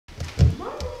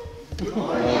No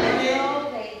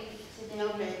babies today. No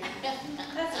babies.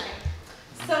 That's right.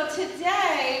 So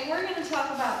today we're going to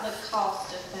talk about the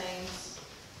cost of things.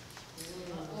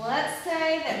 Let's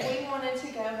say that we wanted to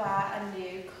go buy a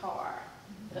new car.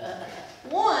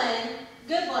 One,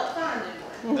 good luck finding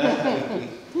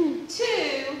one.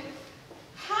 Two,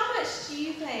 how much do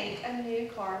you think a new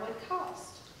car would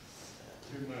cost?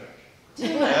 Too much.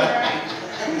 Too much,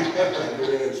 right?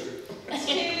 Good answer.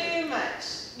 Too much.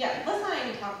 Yeah, let's not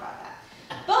even talk about that.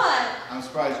 But, I'm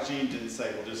surprised Gene didn't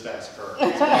say, well, just ask her.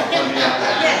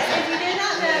 yes, if you did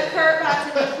not know, Kurt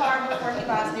buys a new car before he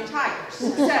buys new tires.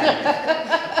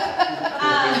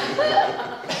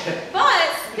 But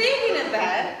speaking of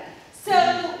that, so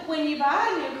when you buy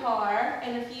a new car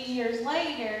and a few years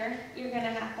later, you're going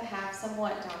to have some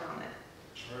what done on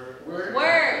it?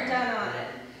 Work done on it.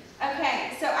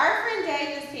 Okay, so our friend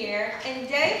Dave is here, and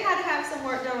Dave had to have some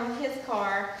work done on his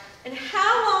car. And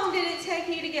how long did it take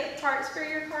you to get parts for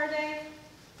your car, Dave?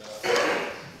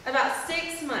 About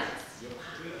 6 months.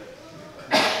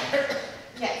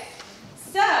 Yes.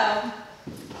 So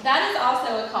that is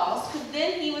also a cost, because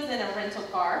then he was in a rental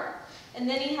car, and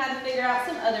then he had to figure out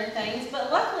some other things.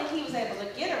 But luckily, he was able to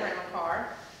get a rental car,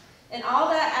 and all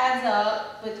that adds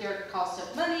up with your cost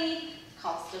of money,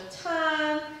 cost of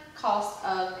time, cost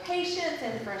of patience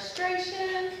and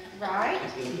frustration, right?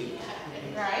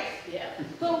 Right? Yeah.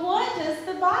 But what does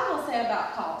the Bible say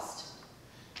about cost?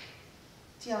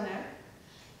 Do y'all know?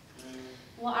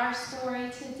 Well, our story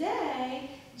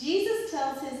today, Jesus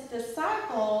tells his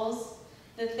disciples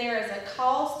that there is a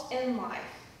cost in life.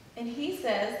 And he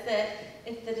says that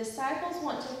if the disciples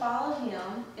want to follow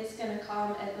him, it's going to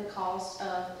come at the cost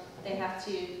of they have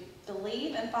to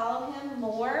believe and follow him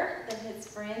more than his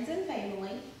friends and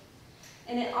family.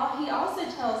 And he also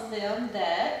tells them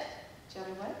that, do you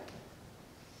know what?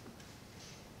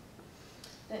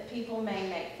 That people may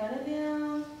make fun of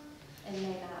them, and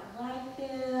may not like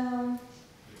them,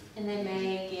 and they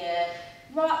may get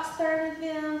rocks thrown at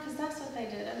them, because that's what they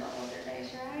did in the older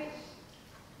days, right?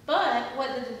 But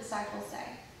what did the disciples say?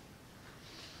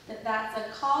 That that's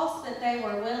a cost that they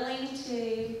were willing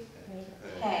to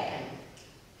pay.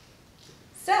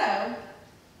 So,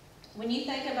 when you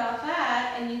think about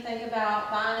that, and you think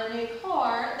about buying a new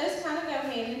car, those kind of go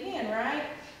hand in hand, right?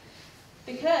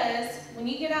 Because when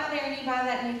you get out there and you buy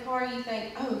that new car, you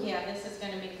think, oh yeah, this is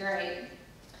going to be great.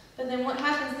 But then what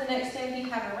happens the next day if you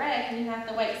have a wreck and you have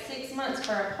to wait 6 months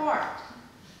for a part?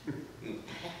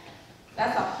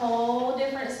 That's a whole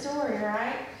different story,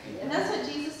 right? And that's what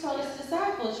Jesus told his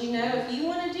disciples. You know, if you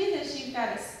want to do this, you've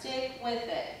got to stick with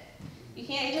it. You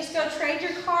can't just go trade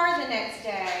your car the next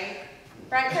day.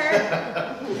 Right, Kurt?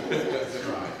 That's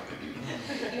right.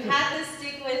 You have to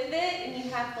stick with it, and you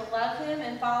have to love him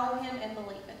and follow him and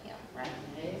believe in him, right?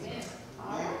 Amen.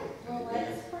 All right. Well,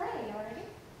 let's pray. All right?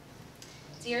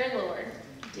 Dear Lord,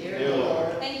 Dear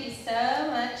Lord, thank you so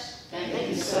much thank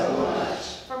you so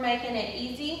much for making it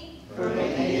easy for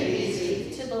making it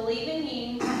easy to believe in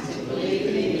you to believe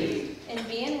in you and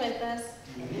being with us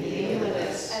and being with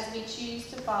us as we choose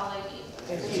to follow you.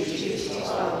 as we choose to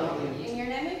follow you. In your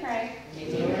name we pray.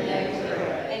 In your